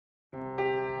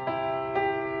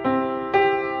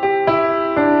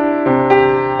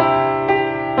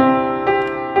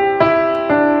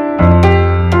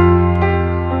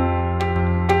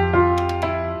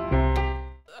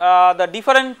the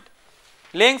different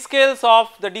length scales of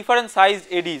the different sized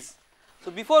eddies.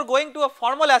 So before going to a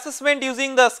formal assessment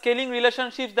using the scaling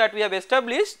relationships that we have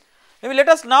established, maybe let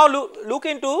us now look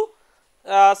into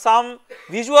some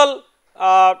visual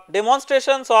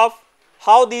demonstrations of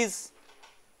how these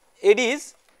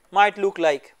eddies might look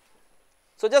like.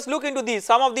 So just look into these,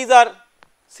 some of these are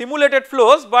simulated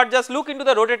flows, but just look into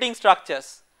the rotating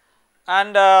structures,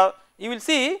 and you will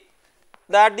see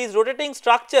that these rotating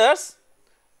structures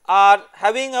are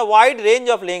having a wide range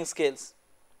of length scales.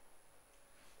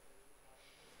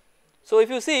 So if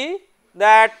you see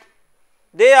that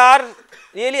they are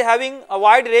really having a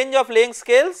wide range of length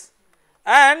scales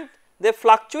and they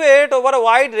fluctuate over a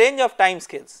wide range of time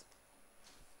scales.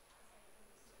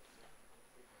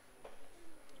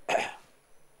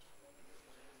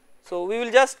 So we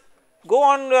will just go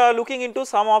on looking into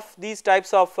some of these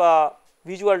types of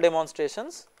visual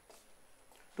demonstrations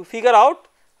to figure out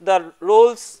the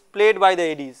roles played by the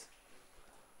eddies.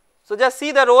 So just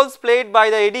see the roles played by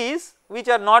the eddies which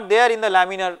are not there in the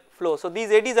laminar flow. So these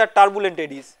eddies are turbulent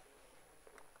eddies.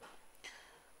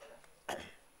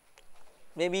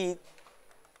 Maybe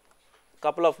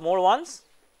couple of more ones.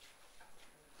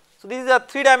 So this is a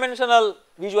 3-dimensional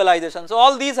visualization. So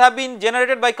all these have been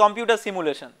generated by computer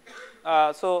simulation.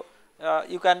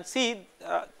 You can see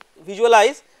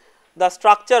visualize the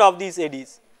structure of these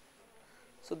eddies.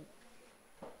 So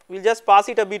we will just pass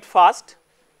it a bit fast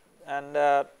and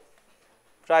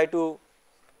try to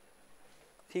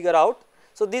figure out.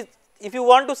 So this, if you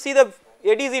want to see the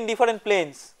eddies in different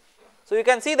planes, so you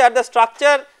can see that the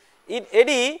structure in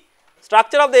eddy,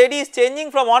 structure of the eddy is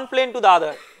changing from one plane to the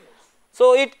other.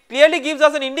 So it clearly gives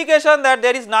us an indication that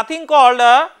there is nothing called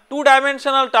a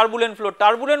 2-dimensional turbulent flow.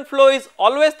 Turbulent flow is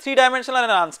always 3-dimensional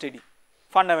and unsteady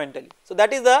fundamentally. So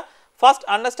that is the first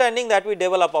understanding that we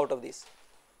develop out of this.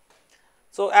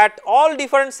 So at all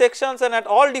different sections and at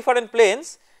all different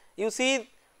planes, you see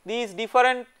these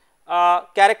different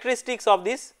characteristics of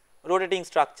these rotating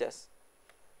structures.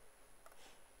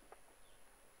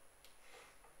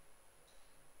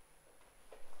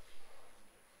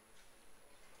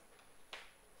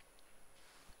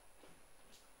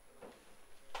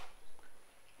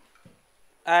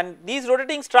 And these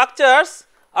rotating structures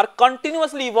are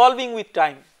continuously evolving with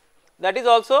time. That is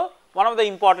also one of the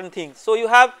important things. So you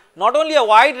have not only a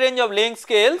wide range of length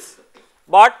scales,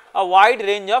 but a wide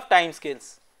range of time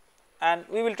scales, and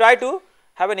we will try to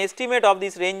have an estimate of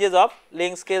these ranges of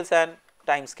length scales and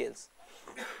time scales.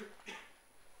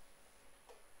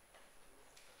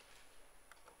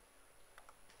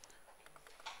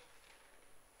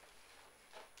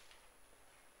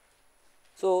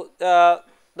 So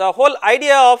the whole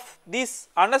idea of this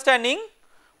understanding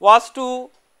was to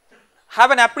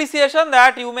have an appreciation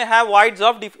that you may have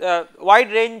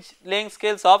wide range length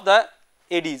scales of the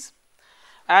eddies,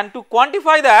 and to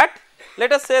quantify that,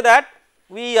 let us say that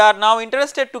we are now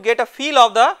interested to get a feel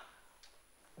of the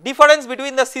difference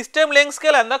between the system length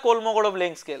scale and the Kolmogorov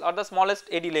length scale or the smallest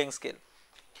eddy length scale.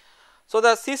 So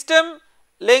the system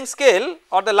length scale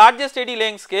or the largest eddy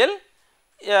length scale,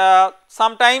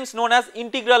 sometimes known as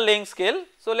integral length scale.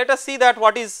 So let us see that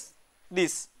what is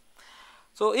this.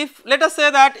 So if let us say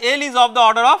that L is of the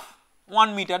order of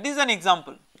 1 meter, this is an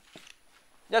example,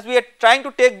 just we are trying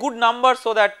to take good numbers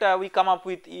so that we come up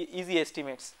with easy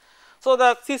estimates. So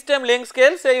the system length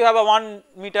scale, say you have a 1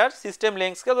 meter system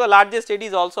length scale, the largest eddy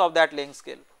is also of that length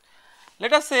scale.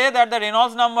 Let us say that the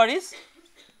Reynolds number is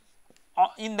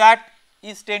in that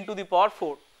is 10 to the power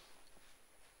 4.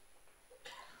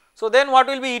 So then what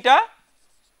will be eta?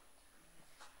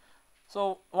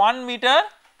 So 1 meter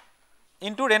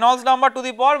into Reynolds number to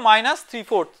the power minus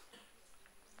 3/4.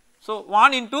 So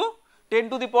 1 into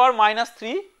 10 to the power minus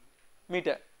 3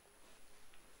 meter.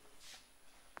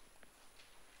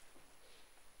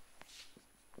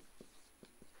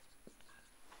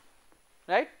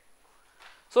 Right.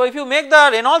 So if you make the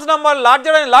Reynolds number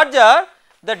larger and larger,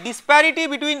 the disparity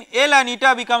between L and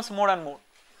eta becomes more and more.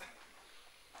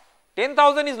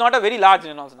 10,000 is not a very large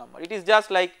Reynolds number, it is just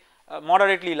like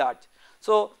moderately large.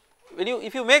 So when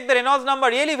if you make the Reynolds number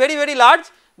really very large,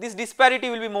 this disparity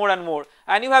will be more and more,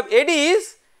 and you have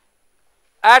eddies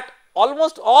at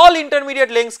almost all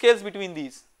intermediate length scales between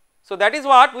these. So that is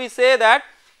what we say that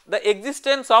the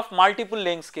existence of multiple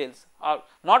length scales, or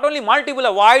not only multiple,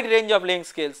 a wide range of length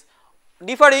scales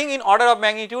differing in order of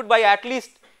magnitude by at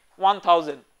least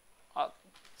 1000.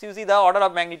 So you see the order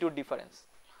of magnitude difference.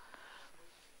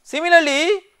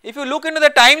 Similarly, if you look into the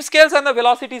time scales and the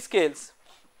velocity scales,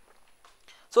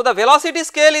 so the velocity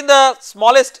scale in the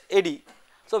smallest eddy,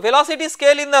 so velocity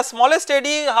scale in the smallest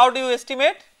eddy, how do you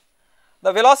estimate?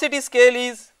 The velocity scale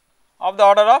is of the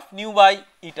order of nu by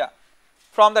eta.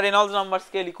 from the Reynolds number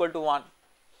scale equal to 1.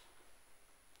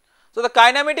 So the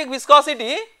kinematic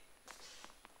viscosity,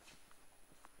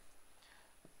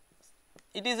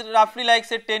 it is roughly like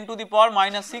say 10 to the power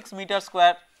minus 6 meter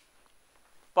square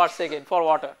per second for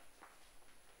water,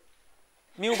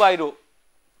 mu by rho,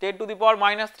 10 to the power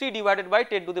minus 3 divided by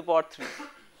 10 to the power 3.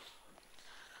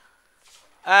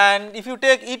 And if you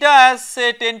take eta as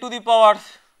say 10 to the power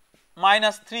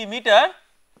minus 3 meter,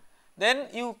 then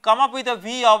you come up with a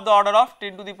V of the order of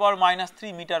 10 to the power minus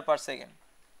 3 meter per second.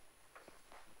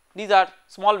 These are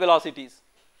small velocities.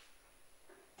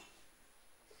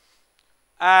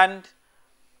 And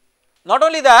not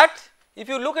only that, if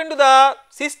you look into the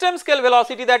system scale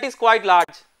velocity, that is quite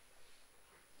large.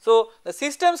 So the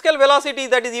system scale velocity,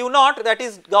 that is u0, that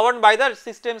is governed by the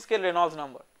system scale Reynolds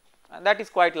number, and that is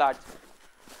quite large.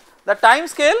 The time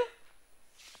scale,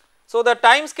 so the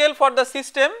time scale for the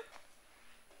system,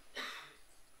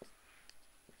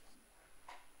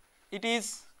 it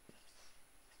is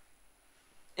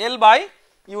L by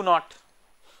u0,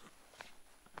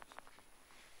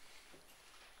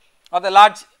 or the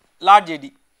large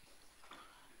AD.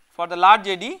 For the large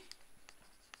AD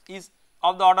is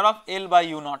of the order of L by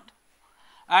u0,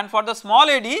 and for the small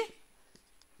AD,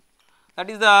 that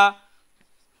is the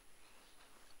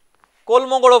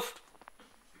Kolmogorov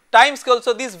time scale.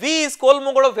 So this V is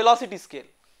Kolmogorov velocity scale.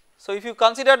 So if you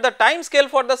consider the time scale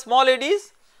for the small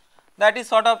ADs, that is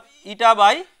sort of eta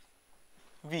by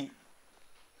V.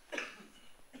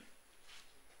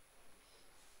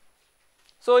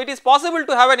 So it is possible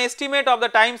to have an estimate of the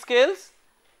time scales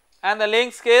and the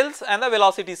length scales and the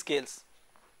velocity scales.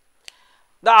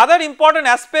 The other important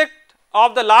aspect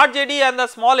of the large AD and the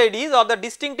small ADs, or the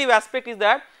distinctive aspect, is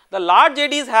that the large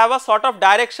ADs have a sort of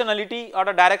directionality or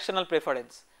a directional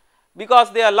preference,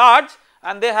 because they are large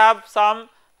and they have some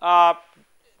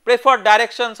preferred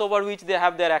directions over which they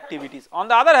have their activities. On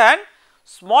the other hand,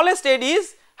 smallest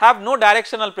ADs have no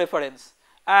directional preference,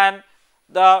 and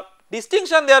the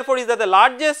distinction therefore is that the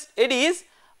largest ADs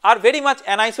are very much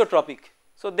anisotropic.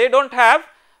 So they do not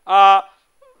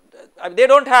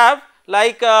have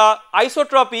like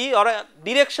isotropy or a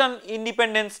direction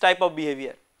independence type of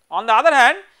behavior. On the other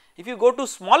hand, if you go to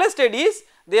smallest ADs,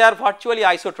 they are virtually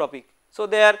isotropic. So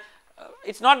they are,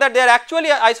 it is not that they are actually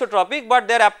isotropic, but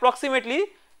they are approximately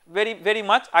very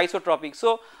much isotropic.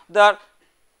 So the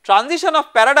transition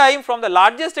of paradigm from the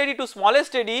largest AD to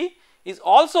smallest AD is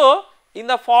also in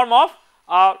the form of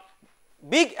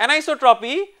big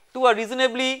anisotropy to a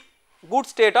reasonably good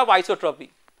state of isotropy,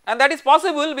 and that is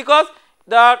possible because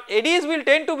the ADs will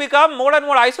tend to become more and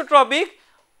more isotropic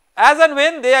as and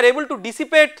when they are able to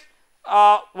dissipate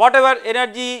whatever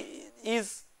energy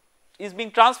is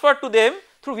being transferred to them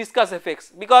through viscous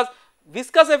effects, because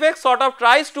viscous effects sort of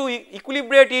tries to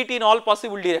equilibrate it in all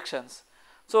possible directions.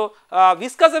 So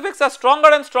viscous effects are stronger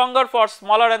and stronger for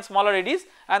smaller and smaller ADs,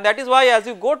 and that is why as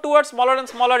you go towards smaller and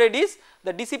smaller ADs,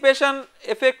 the dissipation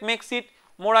effect makes it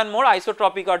more and more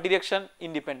isotropic or direction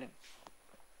independent.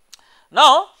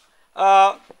 Now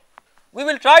we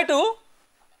will try to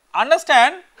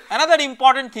understand another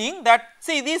important thing, that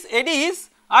see, these ADs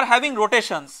are having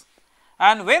rotations,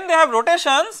 and when they have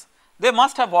rotations they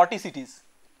must have vorticities.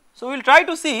 So we will try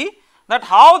to see that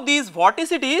how these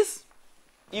vorticities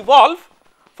evolve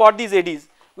for these ADs.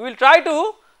 We will try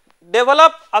to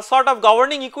develop a sort of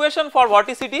governing equation for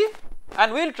vorticity,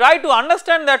 and we will try to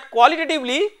understand that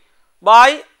qualitatively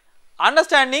by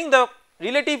understanding the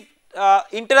relative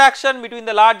interaction between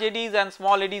the large ADs and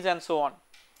small ADs and so on.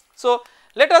 So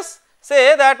let us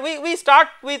say that we start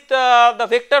with the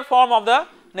vector form of the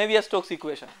Navier-Stokes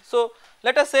equation. So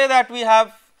let us say that we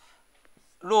have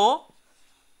rho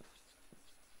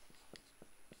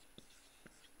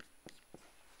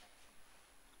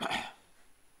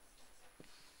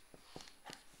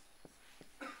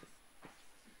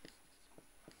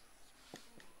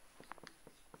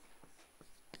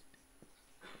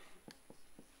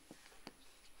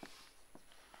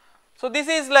So this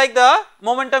is like the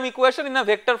momentum equation in a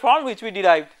vector form which we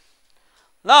derived.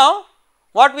 Now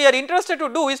what we are interested to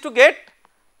do is to get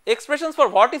expressions for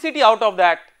vorticity out of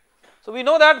that. So we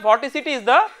know that vorticity is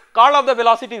the curl of the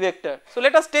velocity vector. So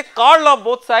let us take curl of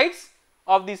both sides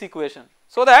of this equation,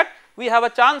 so that we have a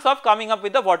chance of coming up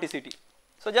with the vorticity.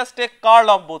 So just take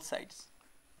curl of both sides.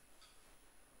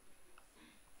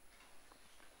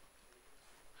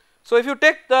 So if you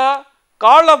take the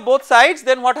curl of both sides,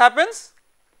 then what happens?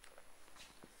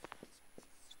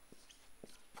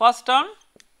 First term,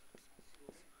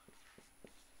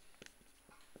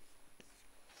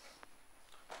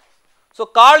 so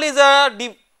curl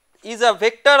is a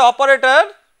vector operator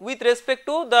with respect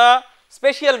to the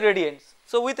spatial gradients.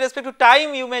 So with respect to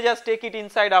time you may just take it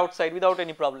inside outside without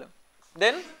any problem.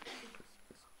 Then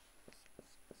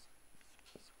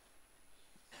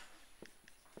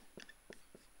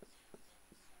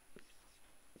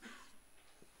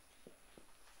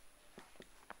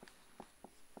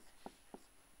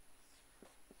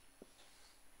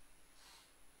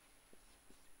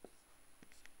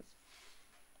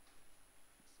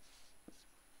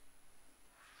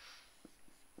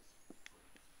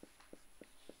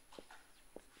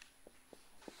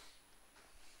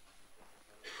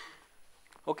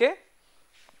okay.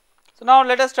 So now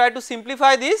let us try to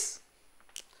simplify this.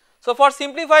 So for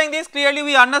simplifying this, clearly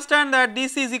we understand that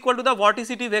this is equal to the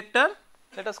vorticity vector,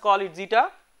 let us call it zeta.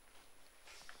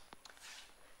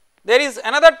 There is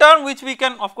another term which we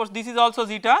can, of course this is also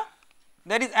zeta,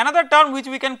 there is another term which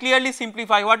we can clearly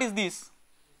simplify. What is this?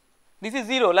 This is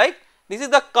 0, like this is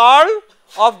the curl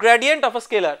of gradient of a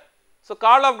scalar. So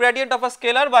curl of gradient of a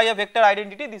scalar by a vector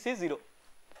identity, this is 0.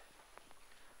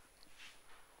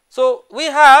 So we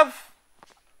have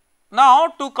now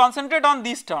to concentrate on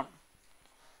this term.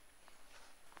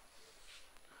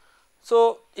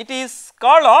 So it is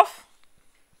curl of,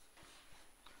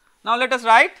 now let us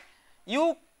write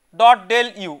u dot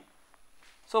del u.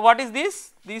 So what is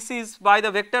this? This is by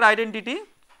the vector identity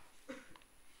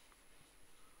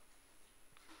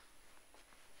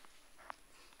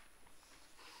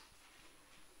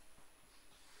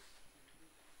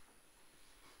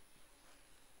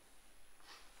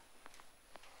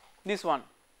this one,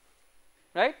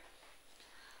 right.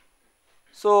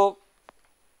 So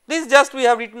this just we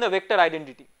have written the vector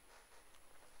identity.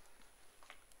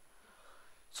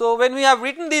 So when we have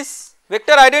written this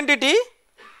vector identity,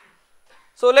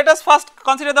 so let us first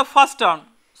consider the first term.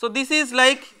 So this is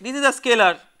like, this is a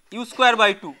scalar u square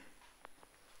by 2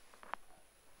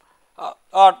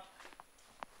 or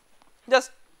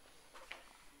just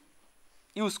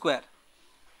u square.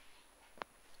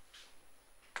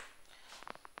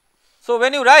 So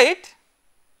when you write,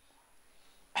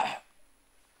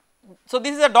 so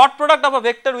this is a dot product of a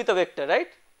vector with a vector, right.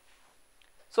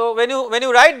 So when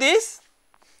you write this,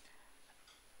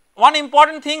 one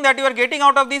important thing that you are getting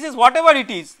out of this is whatever it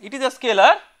is a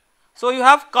scalar. So you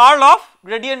have curl of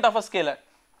gradient of a scalar.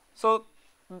 So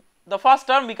the first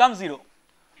term becomes 0.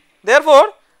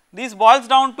 Therefore this boils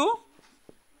down to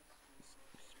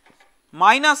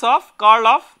minus of curl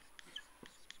of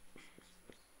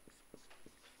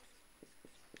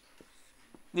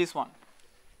this one,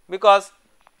 because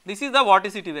this is the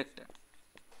vorticity vector.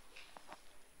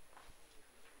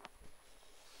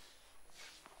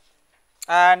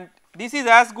 And this is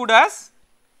as good as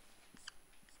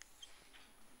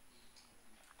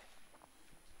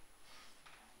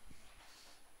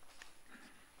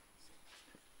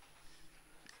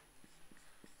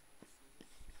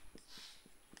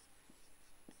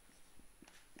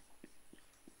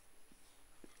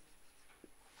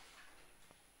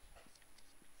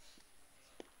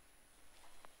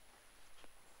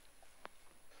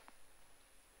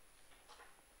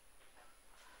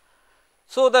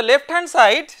so the left hand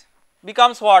side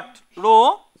becomes what?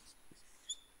 Rho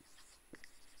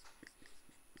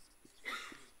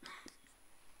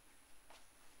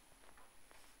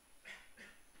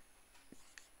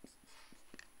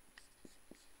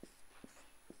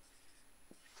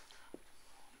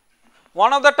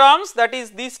one of the terms, that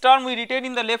is this term we retain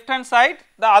in the left hand side,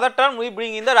 the other term we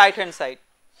bring in the right hand side.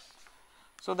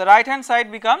 So the right hand side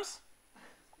becomes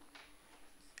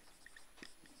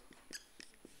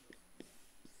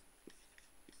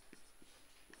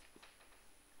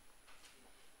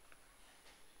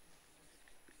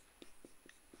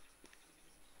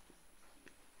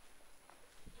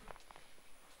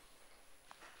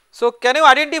so can you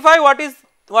identify what is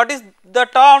the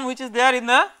term which is there in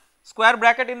the square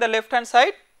bracket in the left hand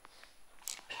side?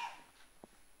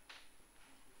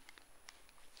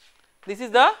 This is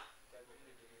the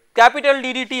capital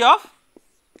ddt of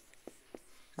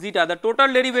zeta, the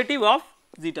total derivative of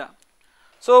zeta.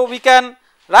 So we can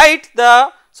write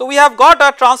the, so we have got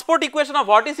a transport equation of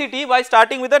vorticity by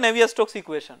starting with the Navier-Stokes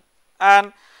equation,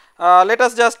 and let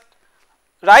us just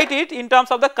write it in terms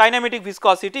of the kinematic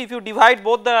viscosity. If you divide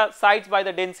both the sides by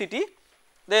the density,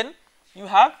 then you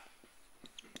have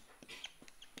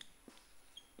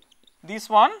this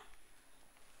one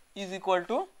is equal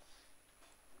to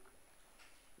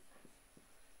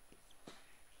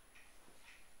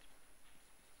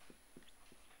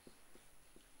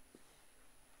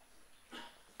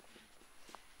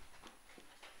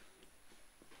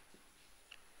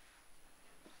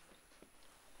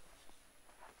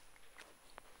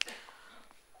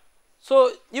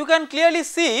so you can clearly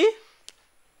see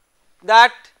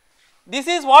that this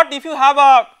is what if you have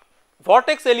a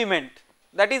vortex element,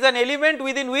 that is an element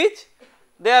within which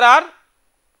there are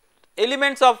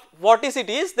elements of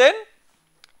vorticities, then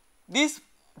this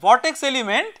vortex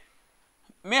element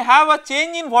may have a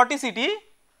change in vorticity.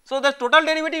 So, the total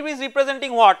derivative is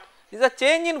representing what? It is a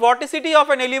change in vorticity of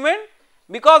an element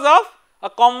because of a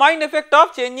combined effect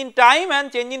of change in time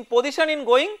and change in position in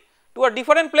going to a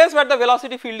different place where the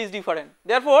velocity field is different.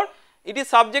 Therefore, it is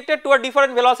subjected to a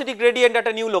different velocity gradient at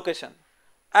a new location,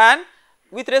 and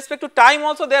with respect to time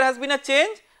also there has been a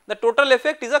change, the total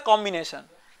effect is a combination.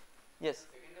 Yes.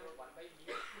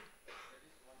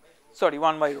 Sorry,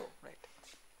 1 by rho, right.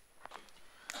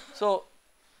 So,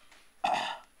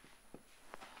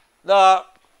 the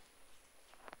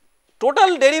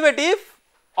total derivative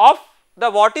of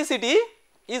the vorticity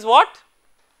is what?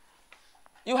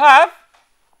 You have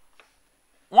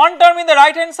one term in the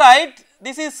right hand side,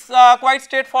 this is quite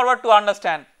straightforward to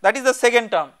understand, that is the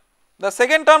second term. The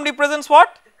second term represents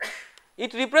what?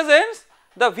 It represents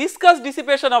the viscous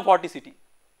dissipation of vorticity,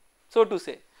 so to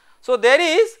say. So, there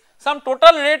is some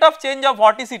total rate of change of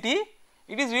vorticity,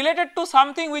 it is related to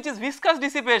something which is viscous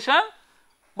dissipation,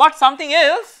 but something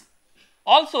else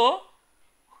also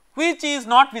which is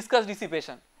not viscous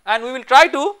dissipation, and we will try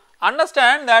to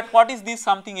understand that what is this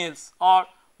something else or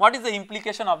what is the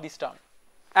implication of this term,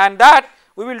 and that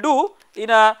we will do in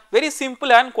a very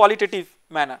simple and qualitative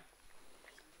manner.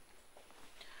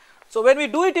 So, when we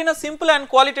do it in a simple and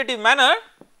qualitative manner,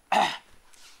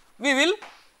 we will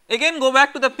again go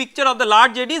back to the picture of the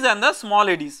large eddies and the small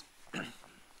eddies.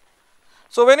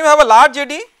 So, when you have a large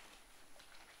eddy,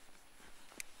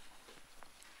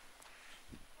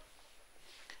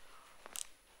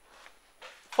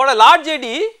 for a large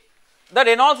eddy the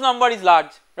Reynolds number is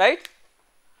large, right.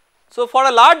 So, for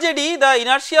a large eddy the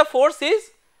inertia force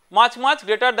is much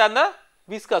greater than the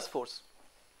viscous force.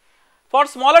 For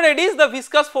smaller eddies the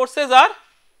viscous forces are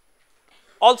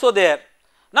also there.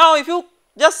 Now, if you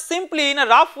just simply in a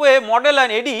rough way model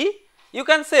an eddy, you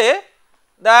can say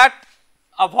that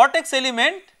a vortex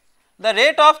element, the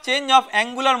rate of change of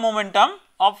angular momentum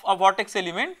of a vortex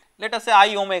element, let us say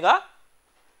I omega.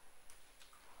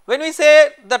 When we say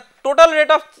the total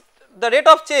rate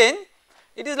of change,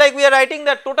 it is like we are writing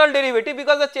the total derivative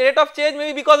because the rate of change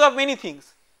may be because of many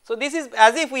things. So, this is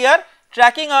as if we are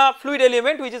tracking a fluid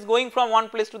element which is going from one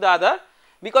place to the other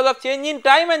because of change in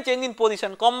time and change in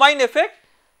position. Combined effect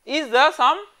is the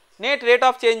sum net rate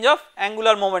of change of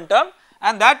angular momentum,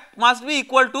 and that must be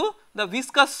equal to the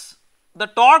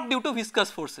torque due to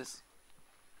viscous forces.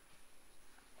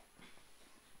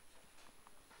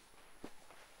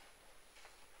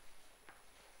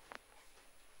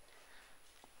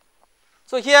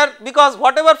 So, here because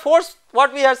whatever force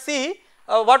what we are seeing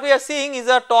is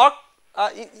a torque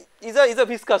is a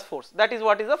viscous force, that is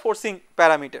what is the forcing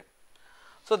parameter.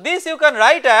 So, this you can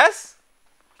write as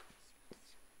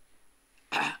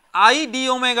I d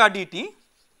omega dt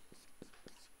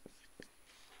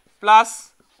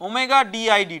plus omega di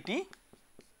dt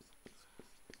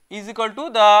is equal to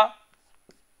the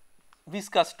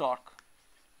viscous torque.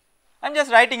 I am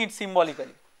just writing it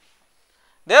symbolically.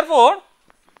 Therefore,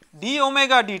 d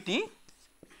omega dt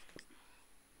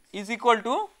is equal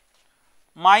to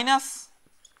minus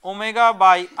omega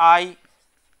by I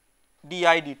di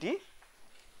dt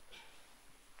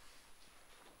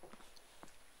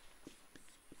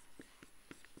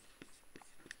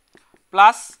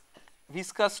plus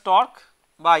viscous torque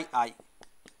by I.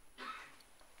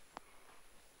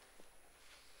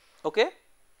 Okay.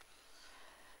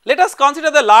 Let us consider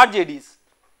the large eddies.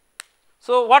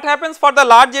 So, what happens for the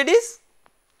large eddies?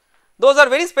 Those are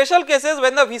very special cases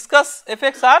when the viscous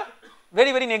effects are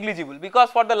very negligible,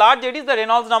 because for the large eddies the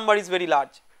Reynolds number is very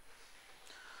large.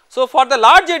 So, for the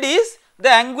large eddies the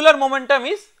angular momentum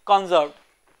is conserved.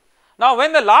 Now,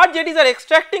 when the large eddies are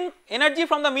extracting energy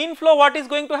from the mean flow, what is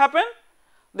going to happen?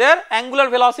 Their angular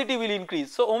velocity will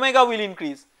increase, so omega will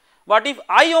increase, but if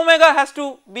I omega has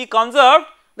to be conserved,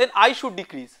 then I should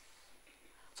decrease.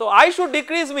 So, I should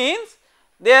decrease means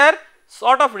their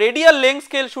sort of radial length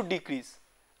scale should decrease,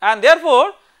 and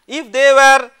therefore, if they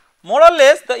were more or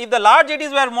less if the large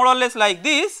eddies were more or less like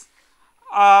this,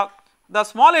 the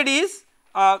small eddies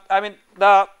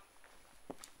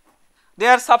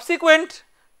their subsequent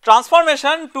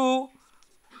transformation to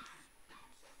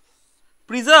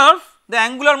preserve the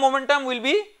angular momentum will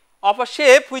be of a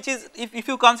shape which is, if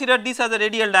you consider this as a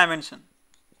radial dimension,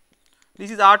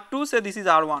 this is R2, say this is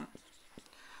R1.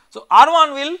 So,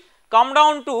 R1 will come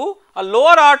down to a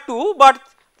lower R2, but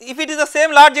if it is the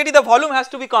same large eddy the volume has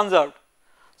to be conserved.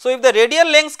 So, if the radial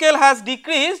length scale has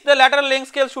decreased, the lateral length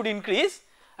scale should increase,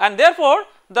 and therefore,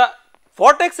 the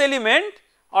vortex element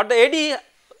or the eddy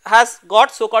has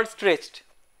got so called stretched.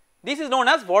 This is known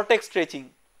as vortex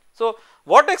stretching. So,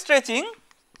 vortex stretching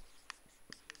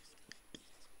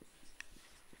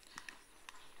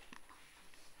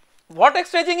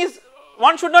is,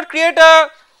 one should not create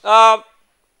a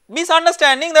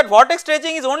misunderstanding that vortex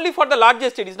stretching is only for the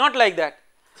largest eddy, it is not like that,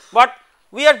 but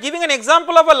we are giving an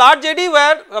example of a large eddy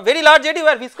where a very large eddy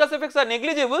where viscous effects are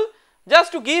negligible,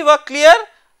 just to give a clear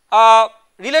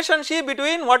relationship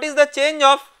between what is the change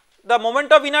of the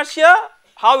moment of inertia,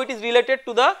 how it is related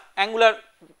to the angular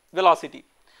velocity.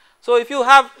 So, if you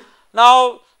have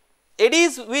now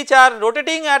eddies which are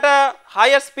rotating at a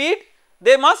higher speed,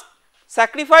 they must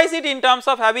sacrifice it in terms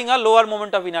of having a lower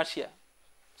moment of inertia,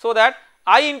 so that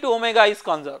I into omega is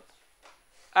conserved,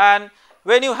 and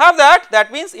when you have that,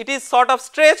 that means it is sort of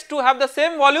stretched to have the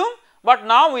same volume, but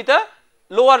now with a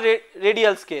lower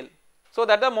radial scale, so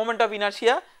that the moment of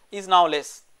inertia is now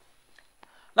less.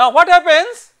 Now what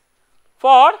happens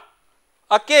for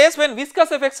a case when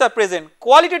viscous effects are present?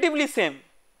 Qualitatively same,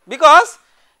 because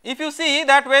if you see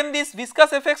that when these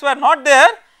viscous effects were not there,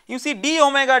 you see d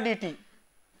omega dt.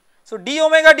 So d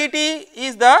omega dt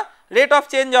is the rate of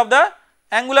change of the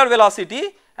angular velocity,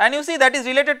 and you see that is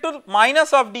related to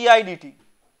minus of di dt.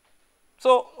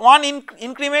 So one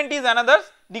increment is another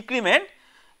decrement,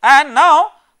 and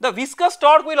now the viscous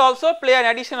torque will also play an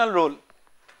additional role.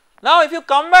 Now if you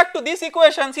come back to this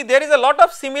equation, see there is a lot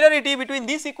of similarity between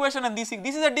this equation and this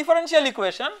is a differential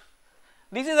equation,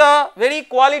 this is a very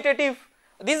qualitative,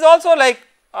 this is also like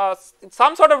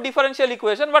some sort of differential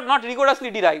equation but not rigorously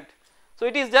derived. So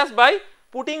it is just by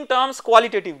putting terms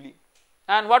qualitatively,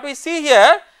 and what we see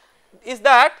here is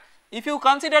that if you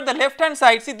consider the left hand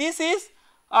side, see this is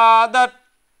the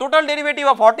total derivative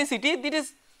of vorticity, this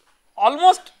is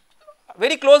almost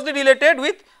very closely related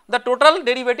with the total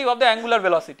derivative of the angular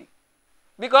velocity,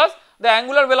 because the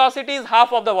angular velocity is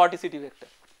half of the vorticity vector.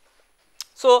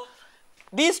 So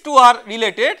these two are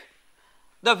related,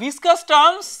 the viscous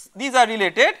terms these are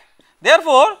related,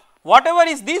 therefore whatever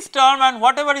is this term and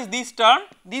whatever is this term,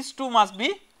 these two must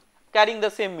be carrying the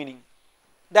same meaning.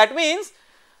 That means,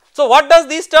 so what does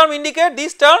this term indicate?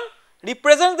 This term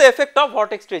represents the effect of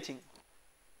vortex stretching.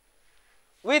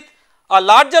 With a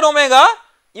larger omega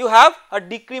you have a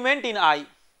decrement in I,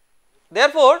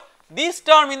 therefore this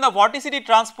term in the vorticity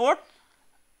transport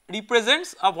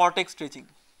represents a vortex stretching.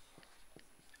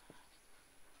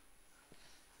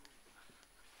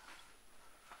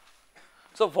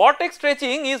 So vortex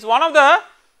stretching is one of the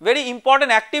very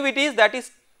important activities that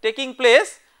is taking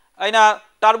place in a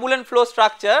turbulent flow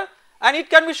structure, and it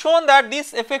can be shown that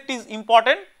this effect is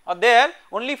important or there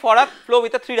only for a flow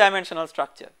with a 3-dimensional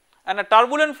structure, and a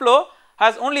turbulent flow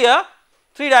has only a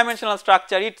 3-dimensional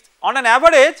structure. It on an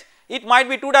average it might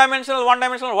be 2-dimensional,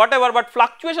 1-dimensional, whatever, but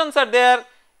fluctuations are there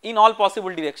in all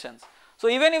possible directions. So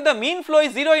even if the mean flow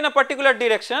is 0 in a particular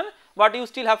direction, but you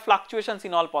still have fluctuations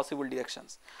in all possible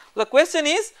directions. So the question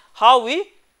is how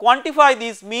we quantify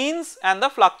these means and the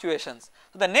fluctuations.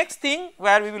 So the next thing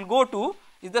where we will go to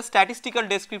is the statistical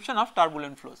description of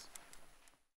turbulent flows.